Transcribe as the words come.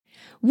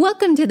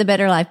Welcome to the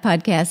Better Life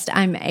Podcast.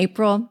 I'm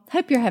April.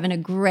 Hope you're having a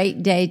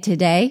great day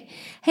today.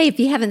 Hey, if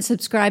you haven't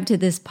subscribed to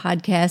this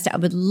podcast, I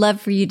would love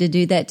for you to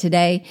do that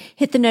today.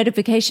 Hit the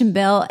notification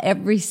bell.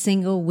 Every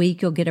single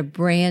week, you'll get a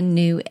brand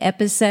new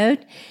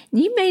episode.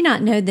 You may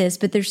not know this,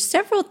 but there's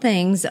several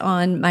things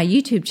on my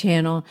YouTube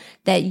channel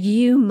that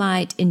you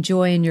might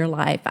enjoy in your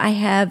life. I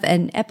have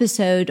an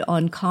episode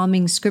on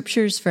calming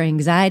scriptures for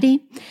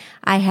anxiety.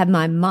 I have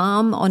my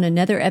mom on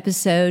another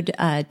episode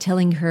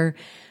telling her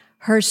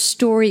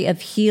story of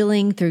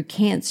healing through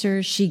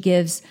cancer. She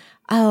gives,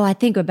 I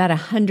think about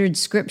 100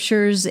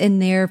 scriptures in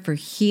there for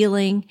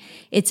healing.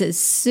 It's a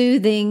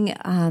soothing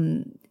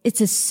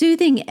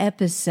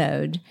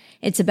episode.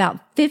 It's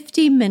about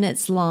 50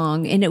 minutes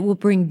long, and it will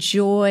bring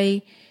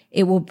joy.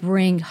 It will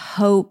bring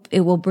hope.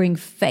 It will bring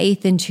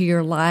faith into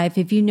your life.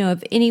 If you know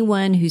of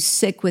anyone who's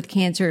sick with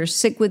cancer or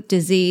sick with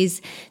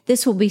disease,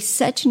 this will be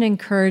such an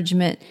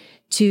encouragement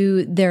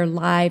to their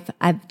life.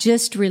 I've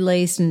just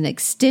released an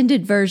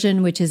extended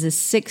version, which is a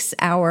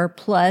 6-hour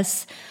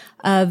plus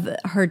of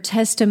her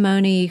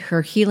testimony,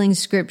 her healing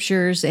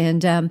scriptures.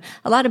 And a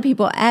lot of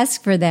people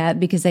ask for that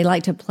because they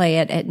like to play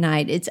it at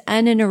night. It's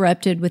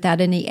uninterrupted without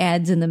any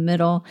ads in the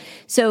middle.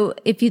 So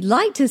if you'd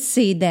like to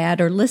see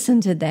that or listen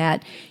to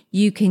that,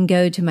 you can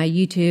go to my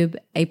YouTube,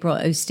 April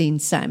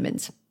Osteen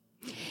Simons.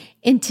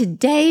 In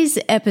today's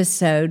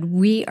episode,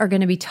 we are going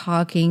to be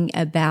talking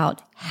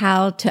about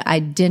how to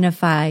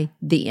identify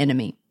the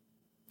enemy.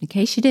 In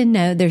case you didn't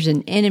know, there's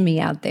an enemy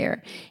out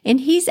there, and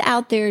he's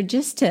out there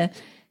just to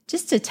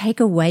take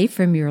away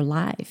from your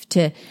life,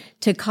 to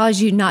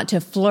cause you not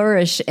to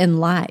flourish in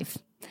life.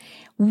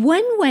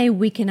 One way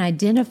we can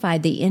identify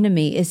the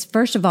enemy is,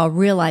 first of all,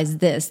 realize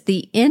this: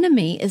 the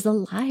enemy is a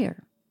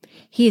liar.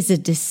 He is a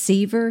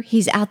deceiver.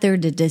 He's out there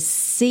to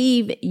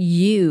deceive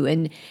you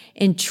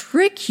and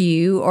trick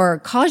you or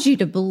cause you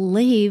to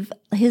believe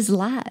his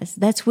lies.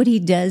 That's what he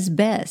does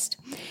best.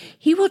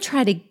 He will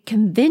try to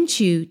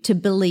convince you to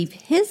believe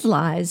his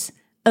lies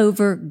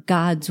over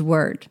God's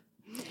word.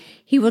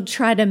 He will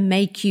try to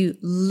make you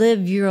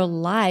live your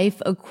life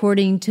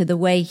according to the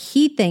way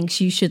he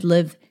thinks you should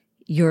live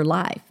your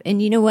life.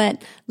 And you know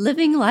what?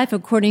 Living life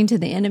according to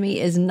the enemy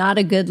is not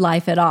a good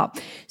life at all.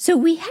 So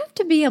we have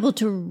to be able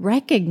to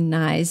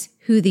recognize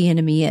who the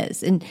enemy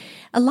is. And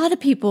a lot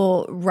of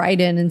people write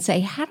in and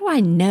say, how do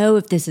I know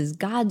if this is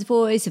God's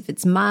voice, if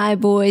it's my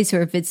voice,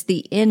 or if it's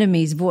the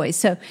enemy's voice?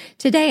 So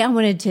today I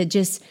wanted to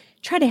just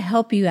try to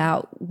help you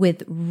out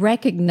with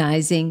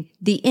recognizing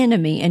the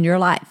enemy in your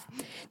life.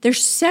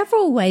 There's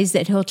several ways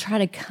that he'll try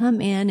to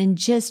come in and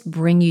just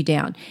bring you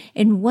down.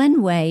 And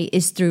one way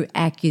is through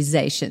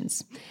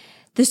accusations.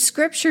 The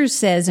scripture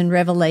says in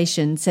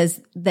Revelation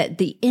says that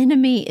the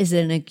enemy is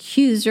an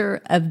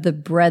accuser of the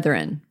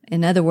brethren.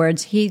 In other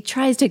words, he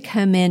tries to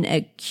come in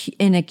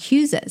and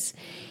accuse us.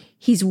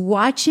 He's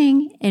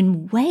watching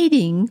and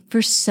waiting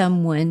for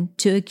someone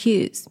to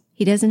accuse.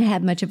 He doesn't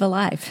have much of a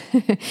life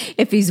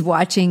if he's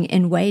watching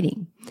and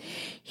waiting.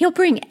 He'll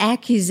bring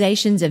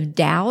accusations of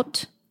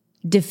doubt,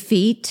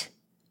 defeat,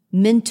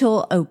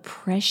 mental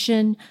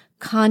oppression,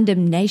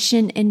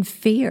 condemnation, and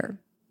fear.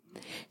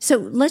 So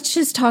let's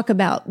just talk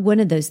about one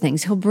of those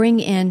things. He'll bring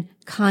in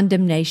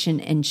condemnation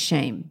and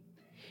shame.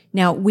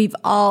 Now, we've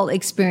all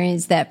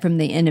experienced that from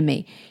the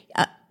enemy,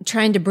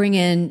 trying to bring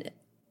in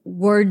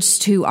words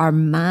to our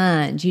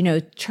mind,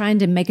 trying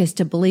to make us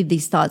to believe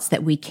these thoughts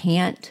that we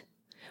can't.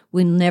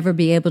 We'll never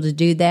be able to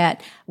do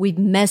that. We've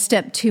messed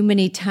up too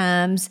many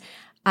times.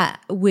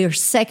 We're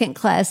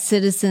second-class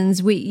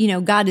citizens.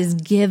 God has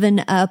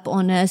given up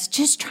on us,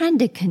 just trying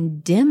to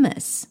condemn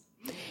us.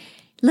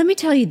 Let me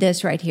tell you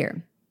this right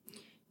here.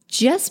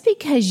 Just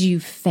because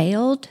you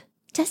failed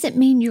doesn't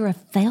mean you're a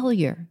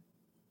failure.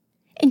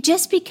 And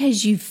just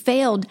because you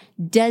failed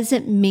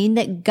doesn't mean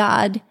that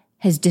God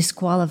has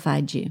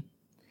disqualified you.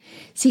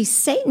 See,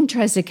 Satan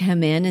tries to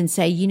come in and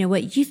say, you know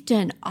what, you've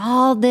done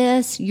all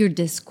this, you're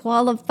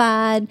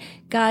disqualified.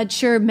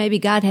 Maybe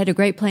God had a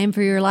great plan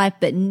for your life,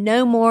 but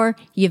no more.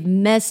 You've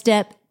messed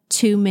up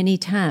too many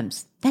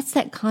times. That's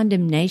that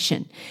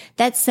condemnation.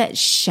 That's that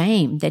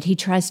shame that he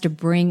tries to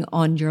bring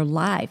on your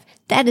life.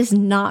 That is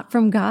not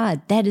from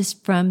God. That is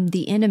from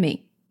the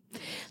enemy.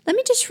 Let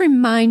me just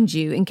remind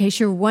you, in case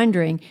you're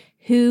wondering,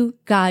 who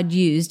God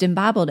used in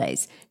Bible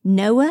days.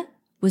 Noah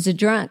was a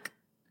drunk.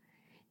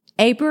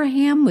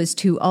 Abraham was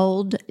too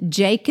old.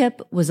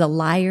 Jacob was a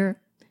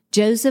liar.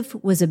 Joseph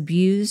was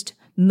abused.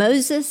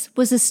 Moses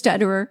was a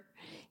stutterer.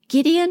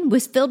 Gideon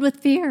was filled with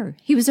fear.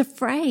 He was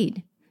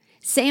afraid.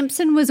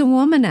 Samson was a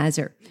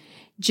womanizer.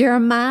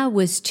 Jeremiah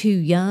was too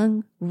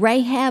young.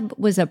 Rahab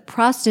was a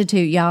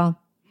prostitute, y'all.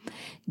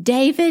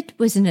 David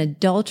was an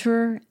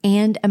adulterer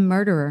and a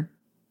murderer.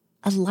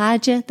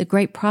 Elijah, the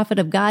great prophet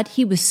of God,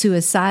 he was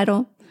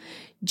suicidal.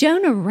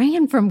 Jonah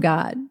ran from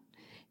God.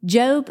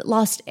 Job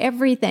lost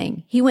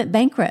everything. He went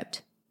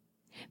bankrupt.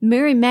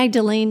 Mary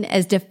Magdalene,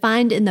 as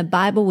defined in the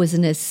Bible, was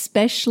an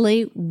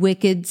especially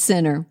wicked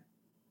sinner.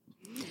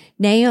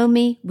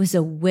 Naomi was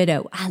a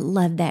widow. I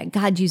love that.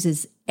 God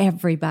uses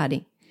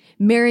everybody.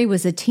 Mary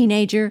was a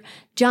teenager.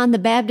 John the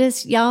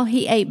Baptist, y'all,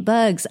 he ate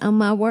bugs, on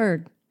my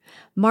word.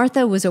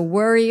 Martha was a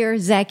worrier.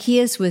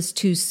 Zacchaeus was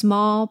too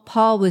small.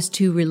 Paul was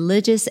too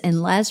religious,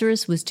 and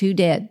Lazarus was too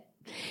dead.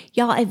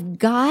 Y'all, if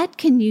God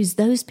can use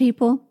those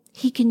people,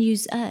 he can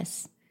use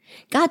us.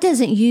 God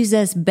doesn't use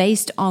us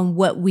based on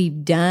what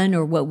we've done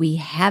or what we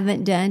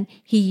haven't done.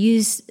 He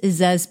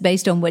uses us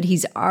based on what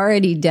he's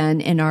already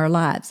done in our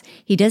lives.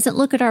 He doesn't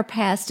look at our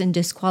past and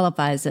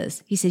disqualifies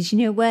us. He says, you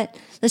know what?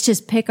 Let's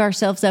just pick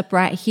ourselves up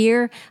right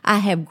here. I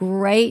have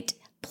great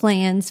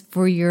plans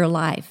for your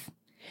life.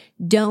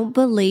 Don't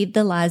believe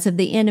the lies of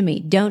the enemy.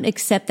 Don't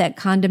accept that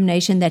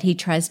condemnation that he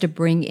tries to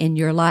bring in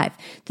your life.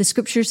 The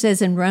scripture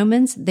says in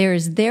Romans, there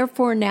is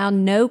therefore now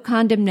no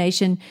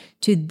condemnation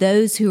to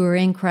those who are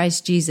in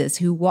Christ Jesus,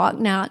 who walk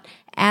not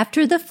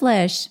after the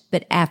flesh,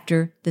 but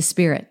after the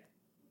Spirit.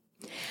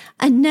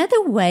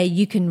 Another way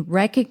you can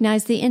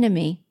recognize the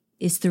enemy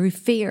is through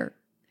fear.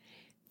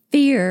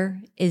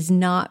 Fear is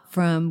not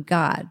from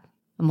God.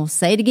 I'm going to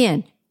say it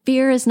again.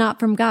 Fear is not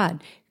from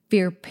God.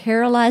 Fear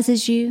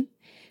paralyzes you.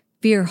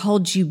 Fear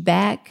holds you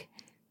back.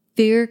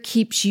 Fear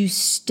keeps you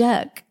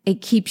stuck.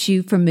 It keeps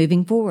you from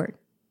moving forward.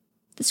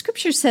 The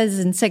scripture says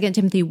in 2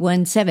 Timothy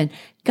 1:7,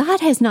 God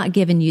has not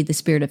given you the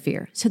spirit of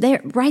fear. So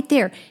there, right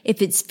there,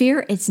 if it's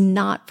fear, it's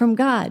not from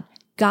God.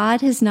 God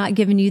has not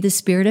given you the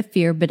spirit of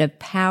fear, but of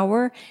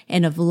power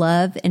and of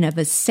love and of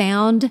a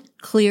sound,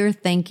 clear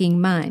thinking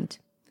mind.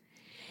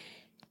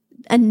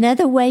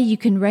 Another way you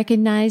can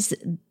recognize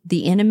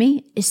the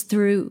enemy is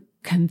through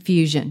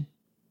confusion.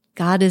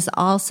 God is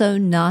also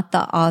not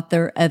the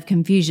author of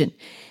confusion.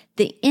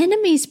 The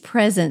enemy's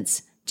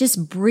presence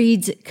just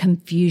breeds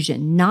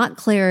confusion, not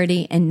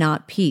clarity and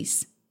not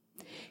peace.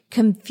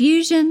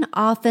 Confusion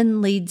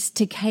often leads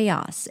to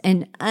chaos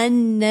and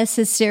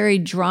unnecessary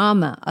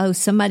drama. Oh,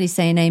 somebody's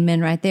saying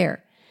amen right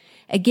there.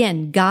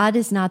 Again, God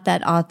is not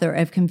that author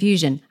of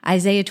confusion.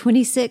 Isaiah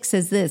 26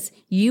 says this,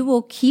 you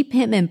will keep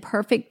him in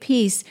perfect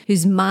peace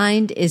whose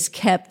mind is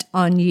kept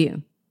on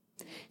you.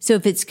 So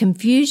if it's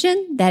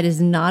confusion, that is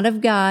not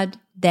of God,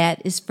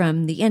 that is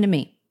from the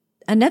enemy.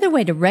 Another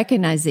way to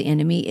recognize the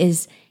enemy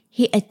is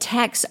he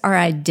attacks our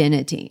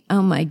identity.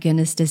 Oh my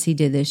goodness, does he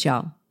do this,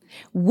 y'all?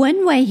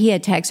 One way he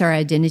attacks our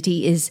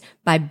identity is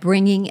by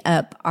bringing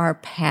up our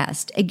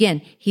past.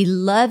 Again, he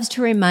loves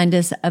to remind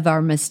us of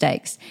our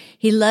mistakes.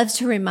 He loves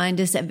to remind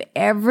us of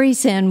every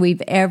sin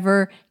we've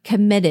ever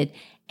committed.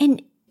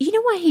 And you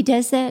know why he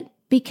does that?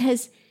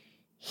 Because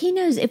he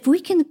knows if we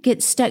can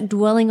get stuck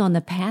dwelling on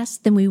the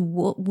past, then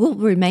we'll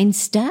remain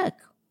stuck.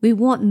 We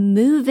won't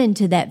move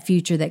into that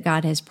future that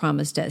God has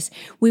promised us.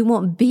 We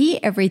won't be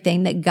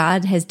everything that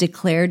God has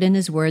declared in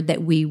his word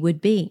that we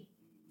would be.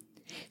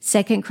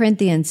 2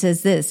 Corinthians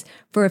says this,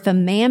 for if a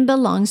man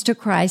belongs to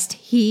Christ,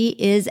 he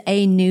is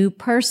a new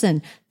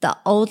person. The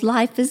old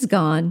life is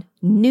gone.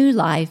 New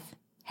life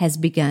has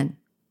begun.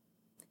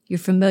 You're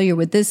familiar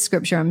with this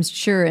scripture, I'm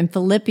sure, in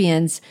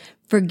Philippians,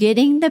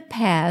 forgetting the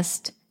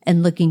past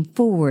and looking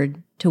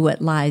forward to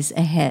what lies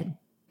ahead.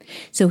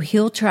 So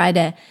he'll try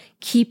to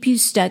keep you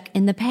stuck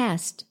in the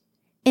past.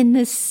 In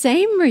the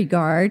same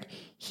regard,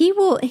 he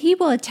will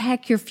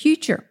attack your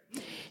future.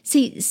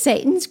 See,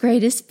 Satan's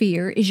greatest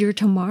fear is your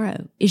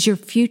tomorrow, is your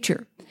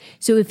future.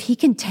 So if he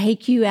can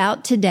take you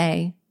out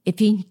today, if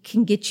he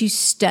can get you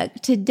stuck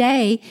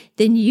today,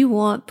 then you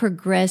won't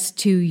progress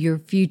to your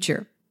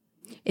future.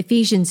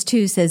 Ephesians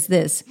 2 says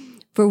this,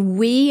 for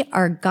we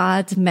are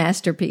God's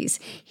masterpiece.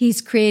 He's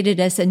created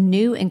us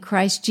anew in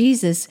Christ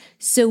Jesus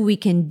so we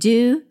can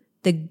do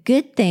the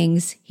good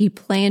things he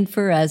planned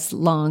for us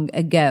long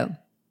ago.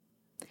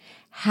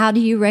 How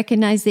do you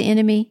recognize the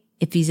enemy?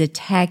 If he's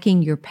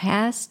attacking your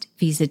past, if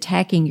he's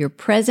attacking your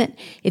present,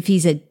 if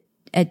he's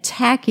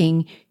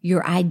attacking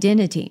your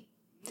identity.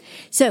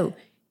 So,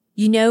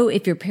 you know,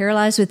 if you're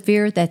paralyzed with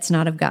fear, that's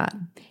not of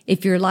God.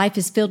 If your life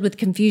is filled with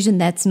confusion,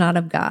 that's not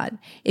of God.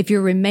 If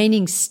you're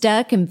remaining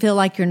stuck and feel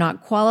like you're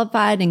not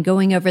qualified and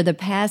going over the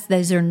past,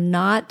 those are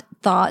not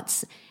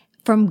thoughts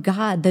from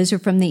God. Those are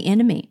from the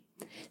enemy.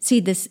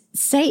 See,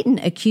 Satan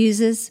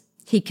accuses,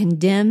 he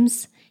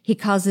condemns, he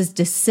causes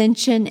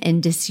dissension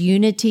and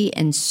disunity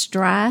and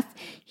strife.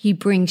 He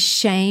brings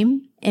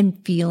shame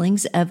and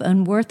feelings of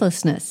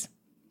unworthlessness.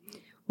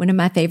 One of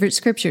my favorite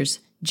scriptures,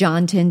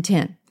 John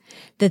 10:10.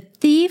 The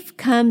thief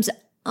comes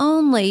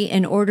only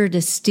in order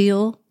to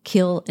steal,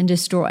 kill, and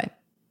destroy.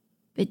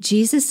 But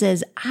Jesus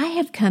says, I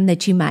have come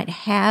that you might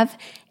have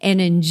and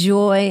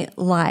enjoy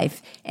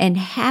life and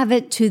have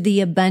it to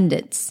the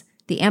abundance.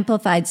 The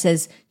Amplified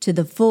says, to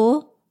the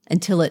full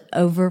until it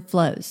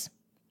overflows.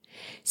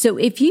 So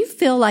if you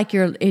feel like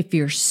if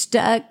you're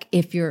stuck,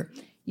 if your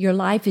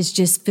life is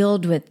just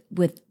filled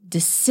with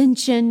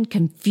dissension,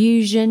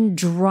 confusion,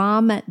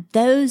 drama,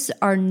 those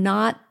are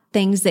not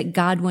things that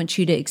God wants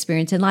you to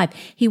experience in life.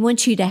 He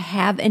wants you to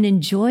have and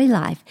enjoy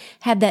life,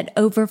 have that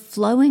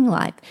overflowing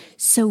life.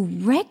 So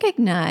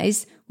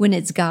recognize when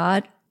it's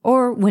God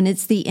or when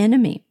it's the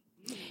enemy.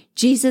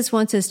 Jesus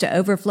wants us to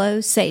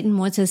overflow. Satan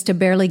wants us to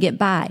barely get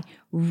by.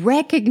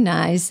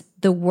 Recognize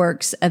the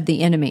works of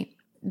the enemy.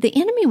 The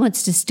enemy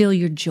wants to steal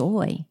your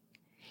joy.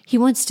 He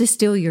wants to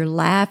steal your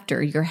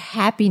laughter, your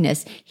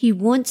happiness. He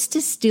wants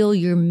to steal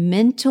your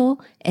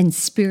mental and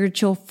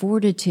spiritual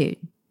fortitude.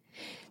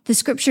 The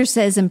scripture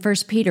says in 1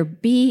 Peter,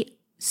 be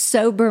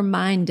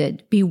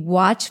sober-minded, be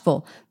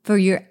watchful, for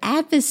your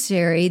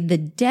adversary, the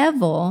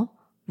devil,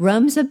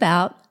 roams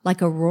about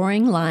like a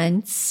roaring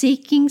lion,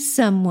 seeking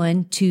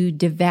someone to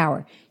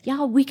devour.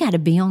 Y'all, we got to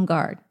be on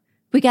guard.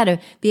 We got to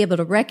be able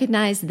to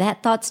recognize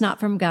that thought's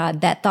not from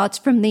God, that thought's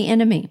from the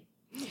enemy.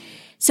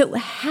 So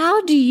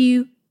how do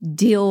you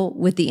deal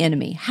with the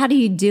enemy? How do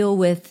you deal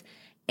with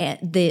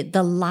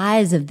the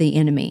lies of the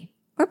enemy?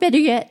 Or better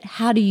yet,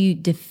 how do you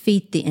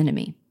defeat the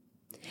enemy?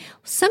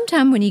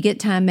 Sometime when you get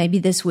time, maybe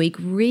this week,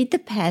 read the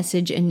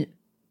passage in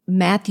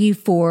Matthew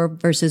 4,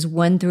 verses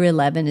 1 through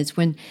 11. It's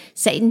when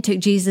Satan took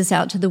Jesus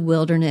out to the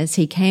wilderness.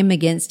 He came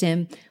against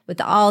him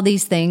with all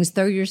these things,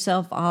 throw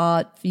yourself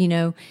out,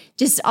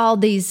 just all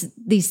these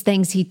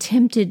things he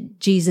tempted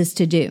Jesus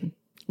to do.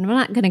 And I'm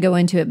not going to go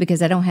into it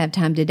because I don't have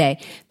time today.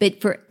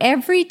 But for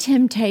every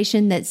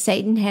temptation that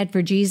Satan had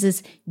for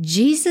Jesus,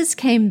 Jesus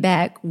came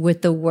back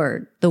with the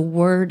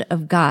word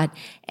of God.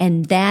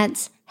 And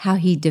that's how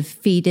he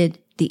defeated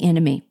the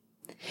enemy.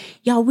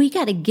 Y'all, we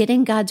got to get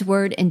in God's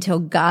word until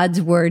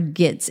God's word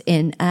gets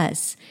in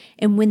us.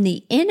 And when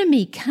the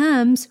enemy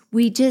comes,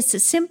 we just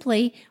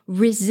simply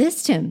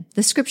resist him.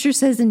 The scripture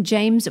says in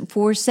James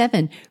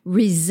 4:7,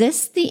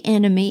 resist the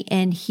enemy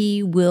and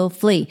he will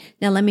flee.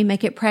 Now, let me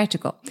make it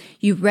practical.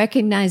 You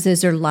recognize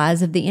those are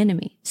lies of the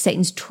enemy.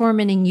 Satan's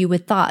tormenting you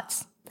with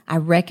thoughts. I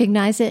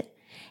recognize it.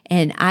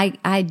 And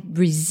I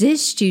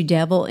resist you,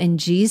 devil, in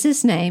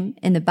Jesus' name.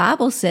 And the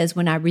Bible says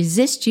when I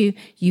resist you,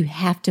 you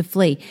have to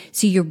flee.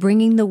 So you're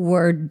bringing the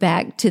word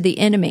back to the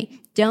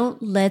enemy.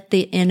 Don't let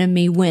the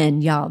enemy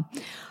win, y'all.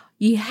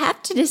 You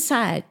have to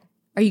decide,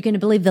 are you going to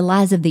believe the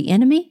lies of the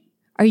enemy?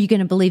 Are you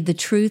going to believe the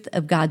truth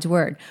of God's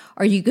word?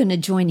 Are you going to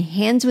join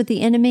hands with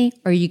the enemy?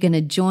 Or are you going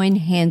to join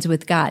hands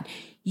with God?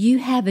 You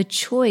have a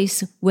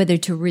choice whether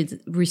to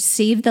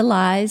receive the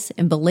lies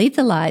and believe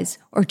the lies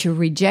or to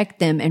reject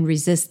them and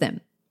resist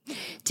them.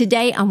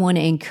 Today, I want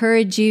to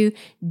encourage you,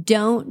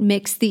 don't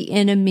mix the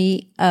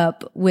enemy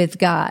up with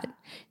God.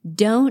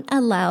 Don't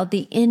allow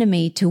the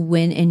enemy to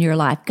win in your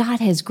life.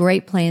 God has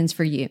great plans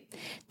for you.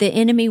 The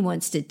enemy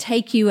wants to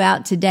take you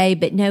out today,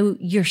 but no,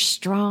 you're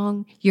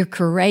strong, you're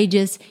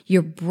courageous,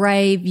 you're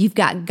brave, you've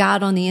got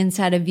God on the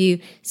inside of you,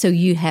 so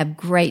you have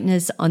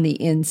greatness on the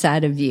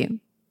inside of you.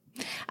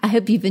 I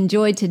hope you've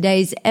enjoyed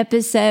today's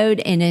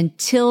episode, and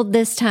until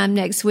this time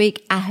next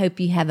week, I hope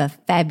you have a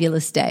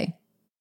fabulous day.